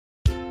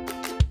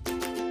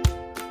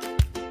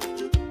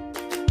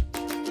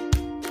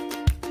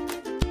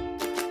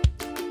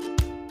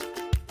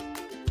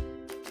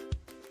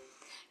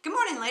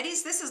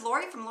ladies, this is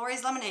Lori from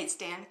Lori's Lemonade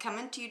Stand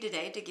coming to you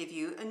today to give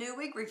you a new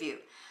wig review.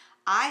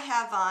 I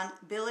have on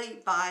Billie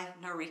by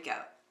Noriko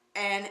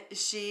and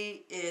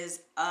she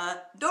is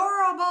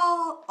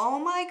adorable. Oh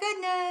my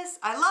goodness,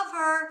 I love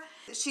her.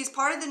 She's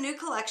part of the new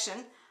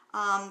collection,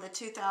 the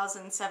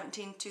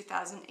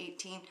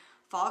 2017-2018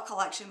 fall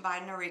collection by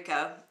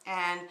Noriko,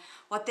 and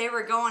what they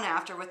were going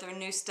after with their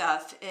new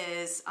stuff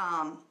is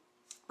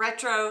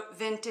retro,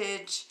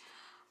 vintage,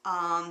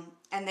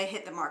 and they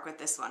hit the mark with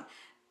this one.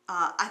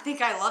 I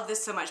think I love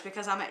this so much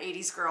because I'm an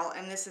 80s girl,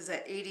 and this is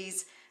an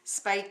 80s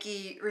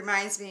spiky,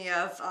 reminds me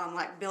of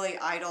like Billy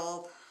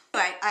Idol.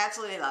 Right, I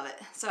absolutely love it.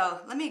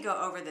 So let me go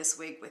over this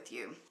wig with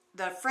you.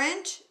 The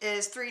fringe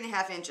is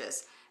 3.5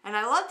 inches, and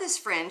I love this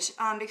fringe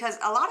because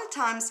a lot of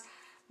times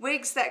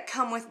wigs that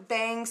come with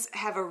bangs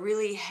have a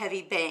really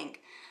heavy bang.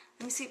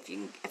 Let me see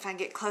if I can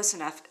get close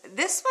enough.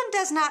 This one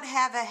does not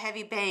have a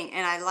heavy bang,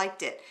 and I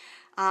liked it.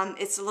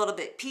 It's a little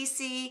bit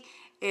piecey.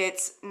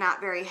 It's not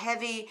very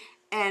heavy.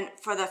 And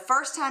for the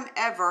first time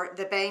ever,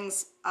 the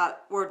bangs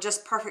were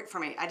just perfect for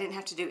me. I didn't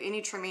have to do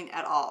any trimming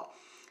at all.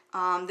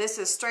 This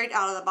is straight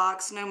out of the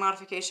box, no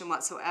modification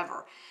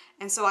whatsoever.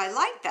 And so I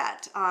like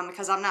that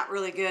because I'm not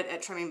really good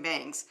at trimming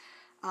bangs.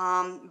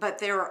 But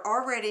they were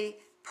already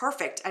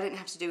perfect. I didn't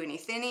have to do any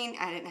thinning.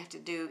 I didn't have to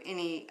do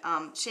any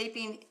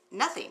shaping,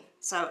 nothing.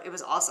 So it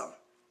was awesome.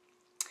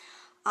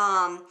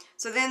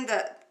 So then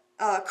the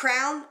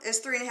crown is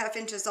 3.5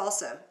 inches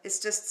also. It's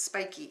just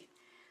spiky.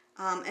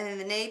 And then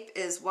the nape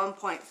is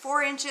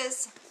 1.4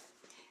 inches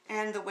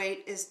and the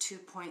weight is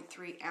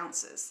 2.3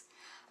 ounces.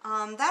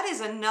 That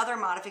is another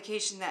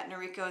modification that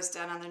Noriko has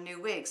done on their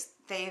new wigs.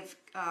 They've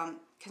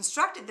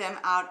constructed them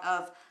out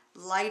of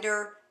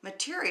lighter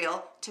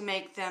material to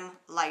make them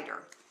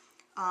lighter.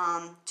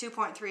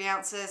 2.3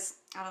 ounces,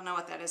 I don't know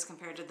what that is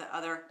compared to the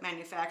other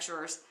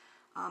manufacturers,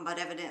 but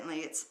evidently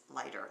it's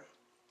lighter.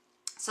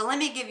 So let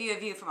me give you a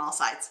view from all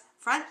sides.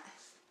 Front,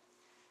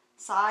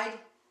 side.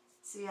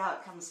 See how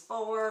it comes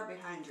forward,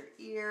 behind your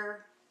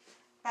ear,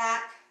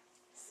 back,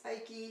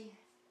 spiky,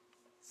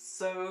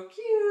 so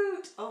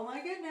cute, oh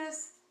my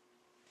goodness.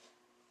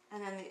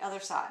 And then the other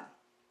side.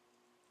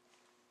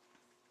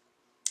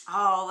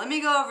 Oh, let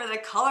me go over the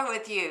color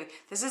with you.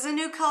 This is a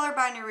new color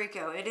by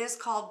Noriko. It is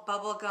called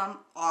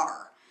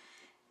Bubblegum-R.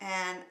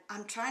 And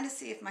I'm trying to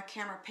see if my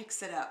camera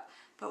picks it up.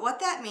 But what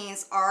that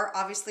means, R,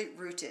 obviously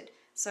rooted.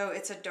 So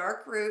it's a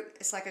dark root,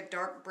 it's like a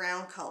dark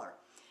brown color.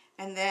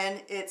 And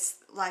then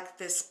it's like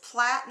this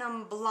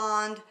platinum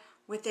blonde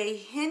with a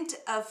hint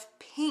of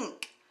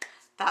pink.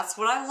 That's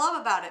what I love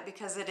about it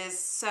because it is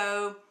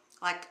so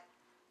like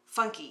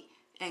funky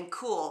and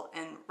cool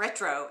and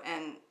retro,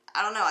 and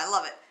I don't know, I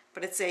love it.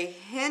 But it's a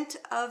hint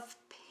of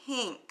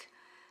pink,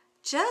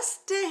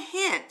 just a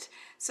hint.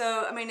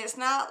 So, I mean, it's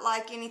not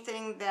like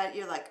anything that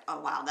you're like,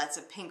 oh wow, that's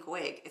a pink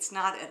wig. It's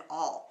not at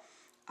all.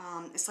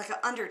 It's like an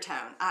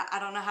undertone. I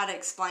don't know how to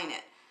explain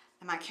it.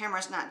 And my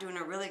camera's not doing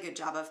a really good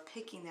job of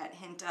picking that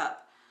hint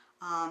up,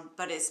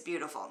 but it's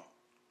beautiful.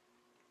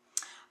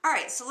 All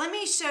right, so let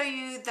me show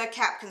you the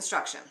cap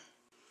construction.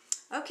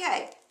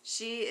 Okay,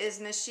 she is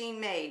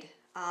machine made.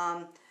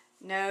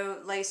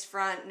 No lace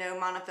front, no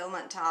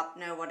monofilament top,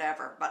 no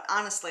whatever. But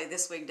honestly,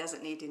 this wig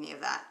doesn't need any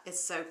of that. It's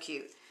so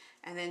cute.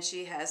 And then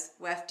she has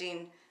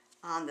wefting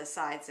on the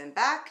sides and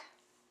back.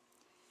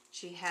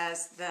 She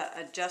has the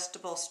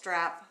adjustable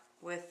strap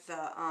with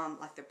the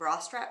like the bra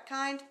strap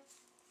kind.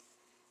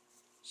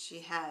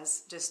 She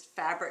has just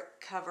fabric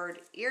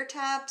covered ear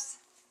tabs.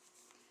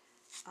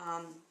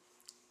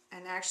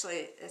 And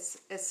actually it's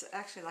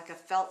actually like a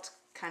felt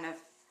kind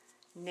of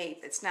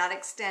nape. It's not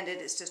extended,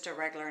 it's just a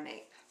regular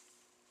nape.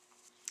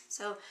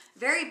 So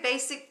very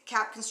basic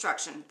cap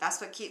construction. That's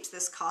what keeps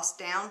this cost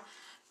down,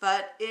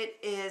 but it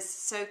is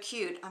so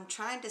cute. I'm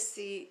trying to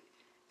see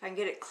if I can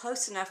get it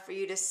close enough for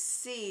you to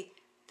see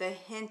the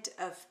hint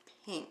of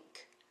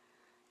pink.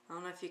 I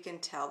don't know if you can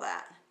tell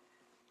that.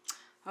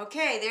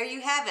 Okay, there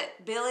you have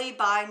it, Billie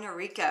by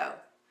Noriko.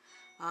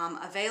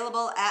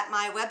 Available at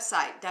my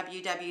website,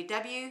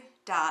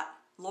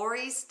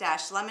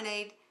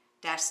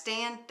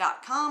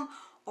 www.loris-lemonade-stand.com,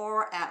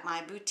 or at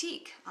my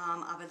boutique.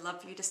 I would love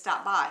for you to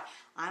stop by.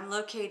 I'm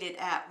located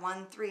at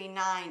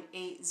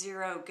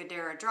 13980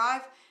 Guidera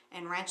Drive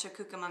in Rancho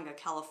Cucamonga,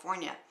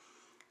 California.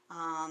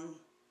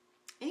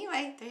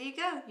 Anyway, there you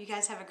go. You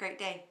guys have a great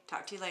day.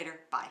 Talk to you later.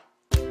 Bye.